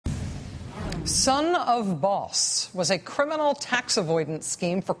Son of Boss was a criminal tax avoidance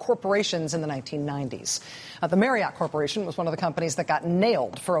scheme for corporations in the 1990s. The Marriott Corporation was one of the companies that got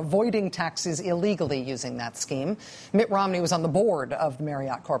nailed for avoiding taxes illegally using that scheme. Mitt Romney was on the board of the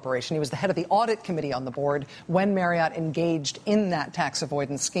Marriott Corporation. He was the head of the audit committee on the board when Marriott engaged in that tax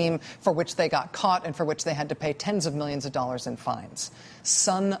avoidance scheme, for which they got caught and for which they had to pay tens of millions of dollars in fines.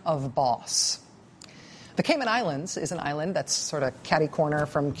 Son of Boss. The Cayman Islands is an island that's sort of catty-corner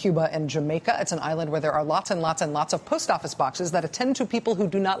from Cuba and Jamaica. It's an island where there are lots and lots and lots of post office boxes that attend to people who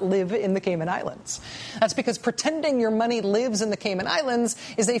do not live in the Cayman Islands. That's because pretending your money lives in the Cayman Islands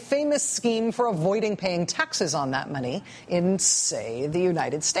is a famous scheme for avoiding paying taxes on that money in, say, the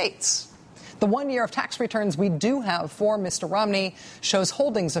United States. The 1 year of tax returns we do have for Mr. Romney shows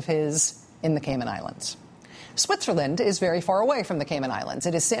holdings of his in the Cayman Islands. Switzerland is very far away from the Cayman Islands.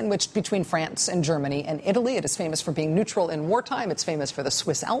 It is sandwiched between France and Germany and Italy. It is famous for being neutral in wartime. It's famous for the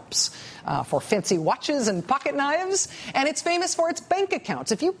Swiss Alps, for fancy watches and pocket knives, and it's famous for its bank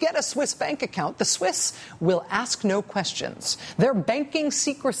accounts. If you get a Swiss bank account, the Swiss will ask no questions. Their banking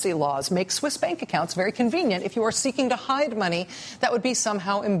secrecy laws make Swiss bank accounts very convenient if you are seeking to hide money that would be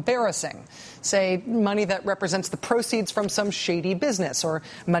somehow embarrassing. Say, money that represents the proceeds from some shady business or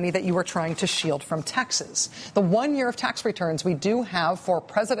money that you are trying to shield from taxes. The 1 year of tax returns we do have for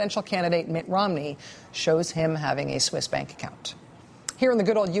presidential candidate Mitt Romney shows him having a Swiss bank account. Here in the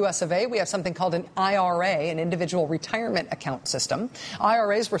good old U.S. of A., we have something called an IRA, an individual retirement account system.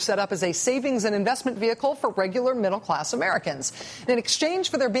 IRAs were set up as a savings and investment vehicle for regular middle-class Americans. In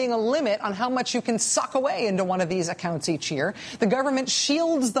exchange for there being a limit on how much you can sock away into one of these accounts each year, the government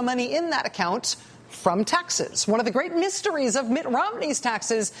shields the money in that account from taxes. One of the great mysteries of Mitt Romney's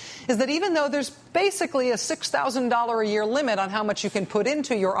taxes is that even though there's basically a $6,000 a year limit on how much you can put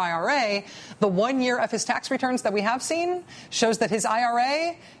into your IRA, the 1 year of his tax returns that we have seen shows that his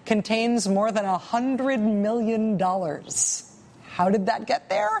IRA contains more than $100 million. How did that get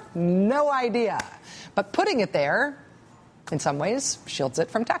there? No idea. But putting it there, in some ways, shields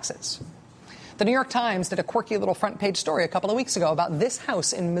it from taxes. The New York Times did a quirky little front page story a couple of weeks ago about this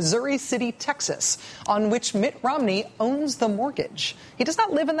house in Missouri City, Texas, on which Mitt Romney owns the mortgage. He does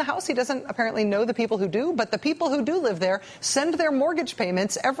not live in the house. He doesn't apparently know the people who do, but the people who do live there send their mortgage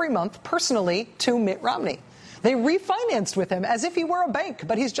payments every month personally to Mitt Romney. They refinanced with him as if he were a bank,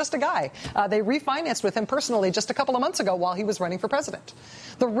 but he's just a guy. They refinanced with him personally just a couple of months ago while he was running for president.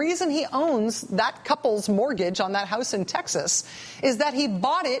 The reason he owns that couple's mortgage on that house in Texas is that he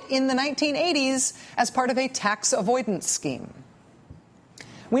bought it in the 1980s as part of a tax avoidance scheme.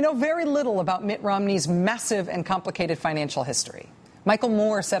 We know very little about Mitt Romney's massive and complicated financial history. Michael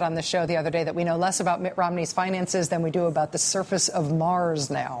Moore said on the show the other day that we know less about Mitt Romney's finances than we do about the surface of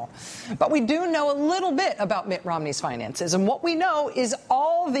Mars now. But we do know a little bit about Mitt Romney's finances, and what we know is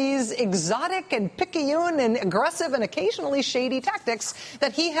all these exotic and picayune and aggressive and occasionally shady tactics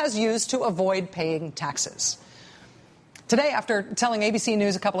that he has used to avoid paying taxes. Today, after telling ABC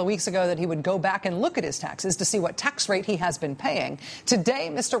News a couple of weeks ago that he would go back and look at his taxes to see what tax rate he has been paying, today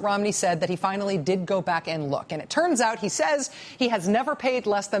Mr. Romney said that he finally did go back and look. And it turns out, he says, he has never paid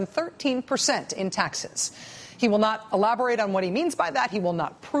less than 13% in taxes. He will not elaborate on what he means by that. He will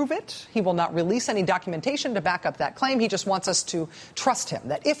not prove it. He will not release any documentation to back up that claim. He just wants us to trust him,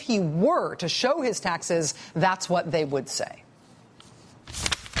 that if he were to show his taxes, that's what they would say.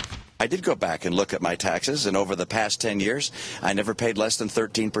 I did go back and look at my taxes, and over the past 10 years, I never paid less than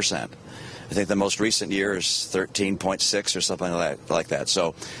 13%. I think the most recent year is 13.6 or something like that.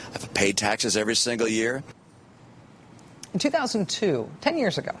 So I've paid taxes every single year. In 2002, 10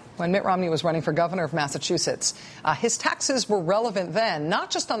 years ago, when Mitt Romney was running for governor of Massachusetts, his taxes were relevant then, not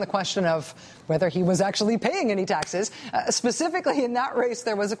just on the question of whether he was actually paying any taxes. Specifically in that race,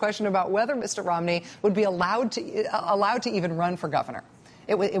 there was a question about whether Mr. Romney would be allowed to even run for governor.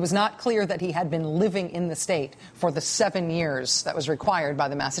 It was not clear that he had been living in the state for the 7 years that was required by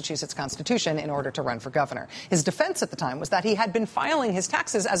the Massachusetts Constitution in order to run for governor. His defense at the time was that he had been filing his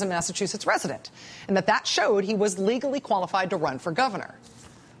taxes as a Massachusetts resident, and that showed he was legally qualified to run for governor.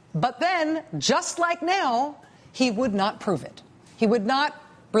 But then, just like now, he would not prove it. He would not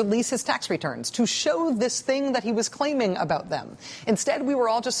release his tax returns to show this thing that he was claiming about them. Instead, we were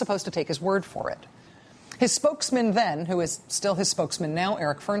all just supposed to take his word for it. His spokesman then, who is still his spokesman now,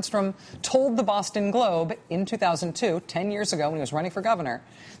 Eric Fernstrom, told the Boston Globe in 2002, 10 years ago when he was running for governor,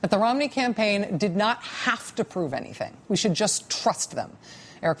 that the Romney campaign did not have to prove anything. We should just trust them.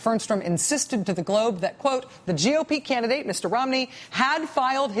 Eric Fernstrom insisted to the Globe that, quote, the GOP candidate, Mr. Romney, had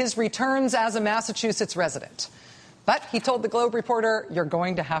filed his returns as a Massachusetts resident. But he told the Globe reporter, you're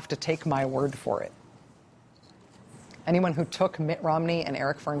going to have to take my word for it. Anyone who took Mitt Romney and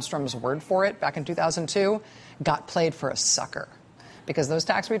Eric Fernstrom's word for it back in 2002 got played for a sucker, because those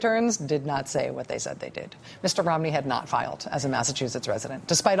tax returns did not say what they said they did. Mr. Romney had not filed as a Massachusetts resident.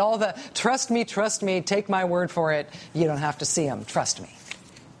 Despite all the trust me, take my word for it, you don't have to see him, trust me.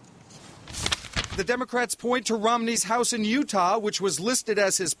 The Democrats point to Romney's house in Utah, which was listed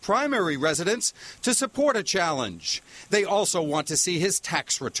as his primary residence, to support a challenge. They also want to see his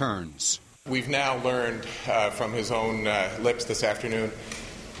tax returns. We've now learned from his own lips this afternoon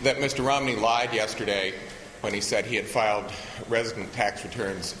that Mr. Romney lied yesterday when he said he had filed resident tax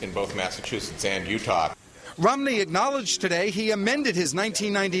returns in both Massachusetts and Utah. Romney acknowledged today he amended his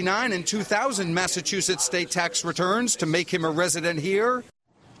 1999 and 2000 Massachusetts state tax returns to make him a resident here.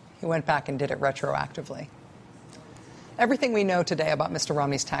 He went back and did it retroactively. Everything we know today about Mr.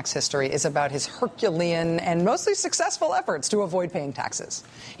 Romney's tax history is about his Herculean and mostly successful efforts to avoid paying taxes.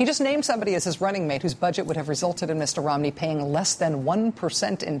 He just named somebody as his running mate whose budget would have resulted in Mr. Romney paying less than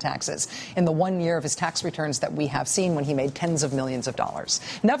 1% in taxes in the 1 year of his tax returns that we have seen when he made tens of millions of dollars.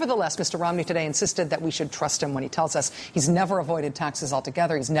 Nevertheless, Mr. Romney today insisted that we should trust him when he tells us he's never avoided taxes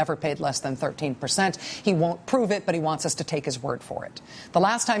altogether. He's never paid less than 13%. He won't prove it, but he wants us to take his word for it. The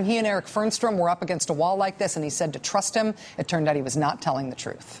last time he and Eric Fernstrom were up against a wall like this and he said to trust him, it turned out he was not telling the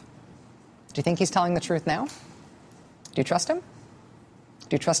truth. Do you think he's telling the truth now? Do you trust him? Do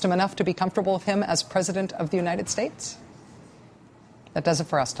you trust him enough to be comfortable with him as President of the United States? That does it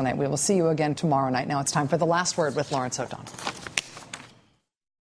for us tonight. We will see you again tomorrow night. Now it's time for The Last Word with Lawrence O'Donnell.